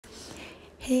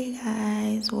Hey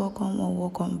guys,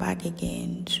 welcome back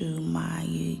again to my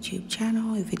YouTube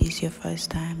channel. If it is your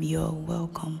first time, you're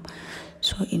welcome.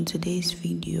 So in today's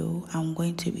video, I'm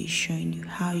going to be showing you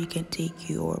how you can take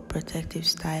your protective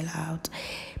style out,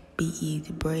 be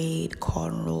it braid,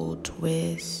 cornrow,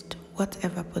 twist,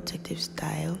 whatever protective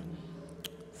style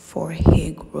for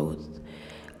hair growth,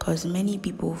 because many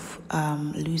people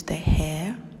lose their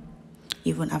hair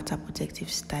even after protective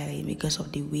styling because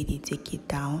of the way they take it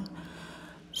down.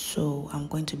 So I'm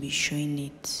going to be showing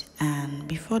it, and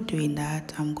before doing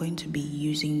that, I'm going to be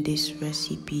using this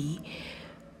recipe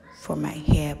for my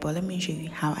hair, but let me show you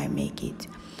how I make it.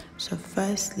 So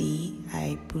firstly,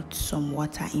 I put some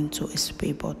water into a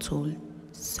spray bottle.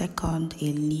 Second,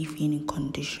 a leave-in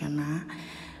conditioner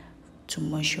to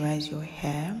moisturize your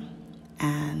hair.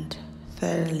 And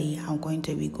thirdly, I'm going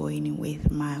to be going in with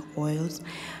my oils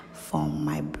from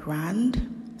my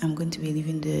brand. I'm going to be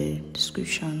leaving the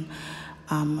description.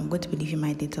 I'm going to be leaving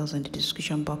my details in the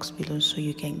description box below so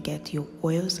you can get your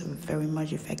oils. Very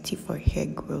much effective for hair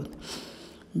growth.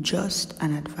 Just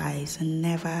an advice: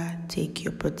 never take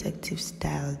your protective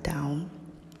style down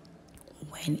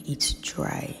when it's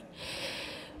dry.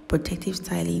 Protective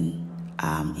styling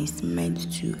is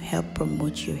meant to help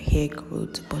promote your hair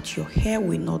growth, but your hair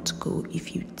will not go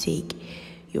if you take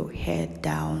your hair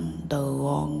down the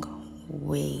wrong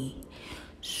way.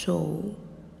 So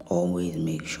always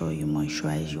make sure you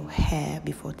moisturize your hair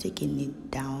before taking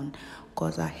it down,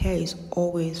 because our hair is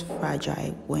always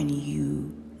fragile when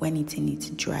it's in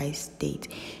its dry state.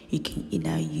 You can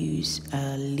either use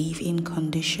a leave-in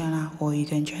conditioner, or you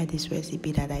can try this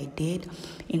recipe that I did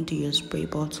into your spray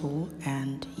bottle.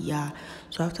 And yeah,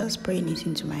 so after spraying it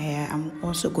into my hair, I'm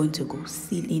also going to go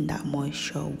seal in that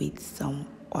moisture with some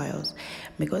oils,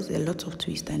 because a lot of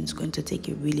twist and it's going to take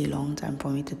a really long time for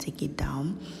me to take it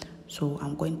down. So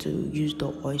I'm going to use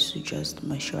the oils to just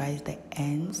moisturize the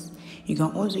ends. You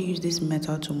can also use this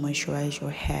method to moisturize your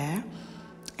hair,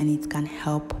 and it can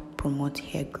help promote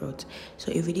hair growth.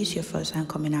 So if it is your first time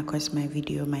coming across my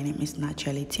video, my name is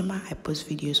naturally Tima. I post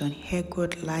videos on hair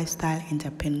growth, lifestyle,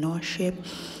 entrepreneurship,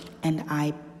 and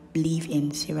I live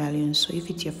in Sierra Leone. So if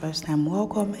it's your first time,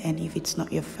 welcome, and if it's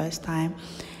not your first time,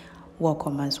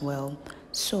 welcome as well.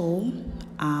 So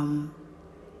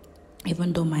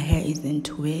even though my hair is in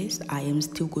twists, I am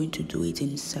still going to do it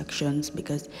in sections,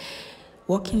 because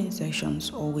working in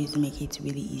sections always make it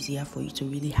really easier for you to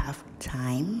really have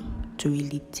time to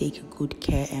really take good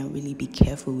care and really be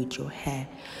careful with your hair.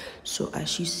 So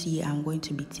as you see, I'm going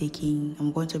to be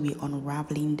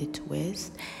unraveling the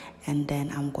twist, and then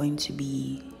I'm going to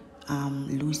be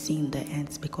loosening the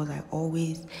ends, because I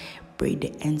always braid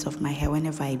the ends of my hair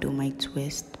whenever I do my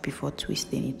twist before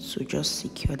twisting it, so just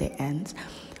secure the ends.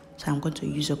 So I'm going to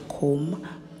use a comb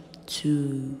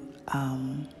to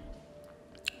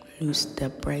loose the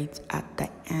braids at the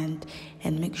end,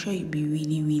 and make sure you be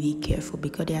really careful,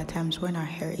 because there are times when our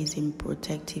hair is in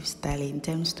protective styling, it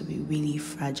tends to be really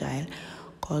fragile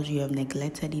because you have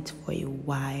neglected it for a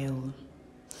while.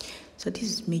 So this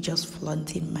is me just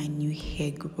flaunting my new hair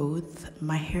growth.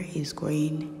 My hair is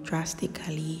growing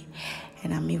drastically,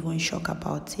 and I'm even shocked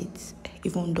about it,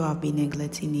 even though I've been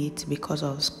neglecting it because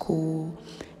of school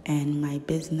and my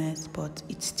business, but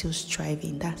it's still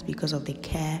striving. That's because of the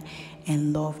care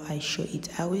and love I show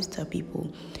it. I always tell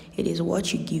people, it is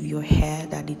what you give your hair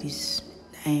that it is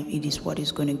what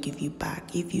is going to give you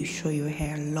back. If you show your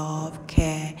hair love,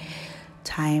 care,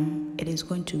 time, it is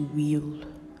going to yield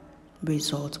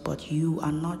results. But you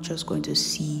are not just going to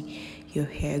see your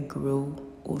hair grow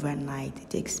overnight.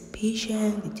 It takes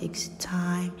patience, it takes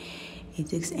time, it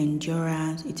takes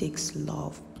endurance, it takes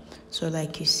love. So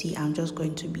like you see, I'm just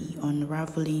going to be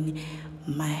unraveling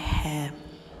my hair.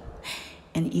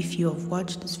 And if you have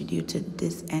watched this video to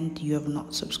this end, you have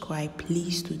not subscribed,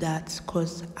 please do that,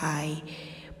 because I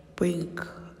bring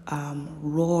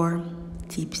raw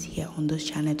tips here on this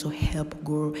channel to help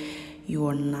grow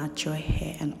your natural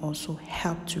hair and also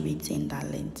help to retain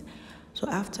that length. So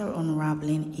after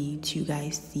unraveling it, you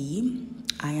guys see,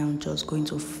 I am just going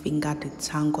to finger the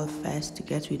tangle first to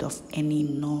get rid of any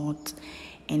knot,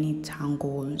 any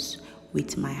tangles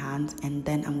with my hands, and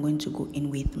then I'm going to go in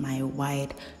with my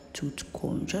wide tooth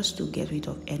comb just to get rid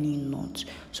of any knots.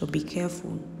 So be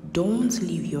careful, don't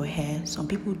leave your hair. Some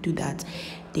people do that,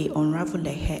 they unravel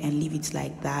their hair and leave it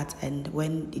like that, and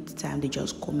when it's time they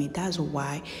just comb it. That's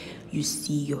why you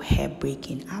see your hair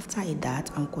breaking. After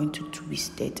that, I'm going to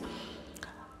twist it.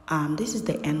 This is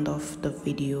the end of the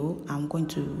video. I'm going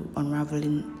to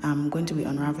be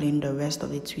unraveling the rest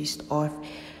of the twist off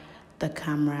the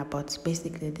camera, but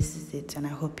basically this is it, and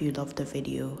I hope you love the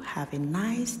video. Have a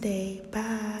nice day.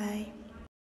 Bye.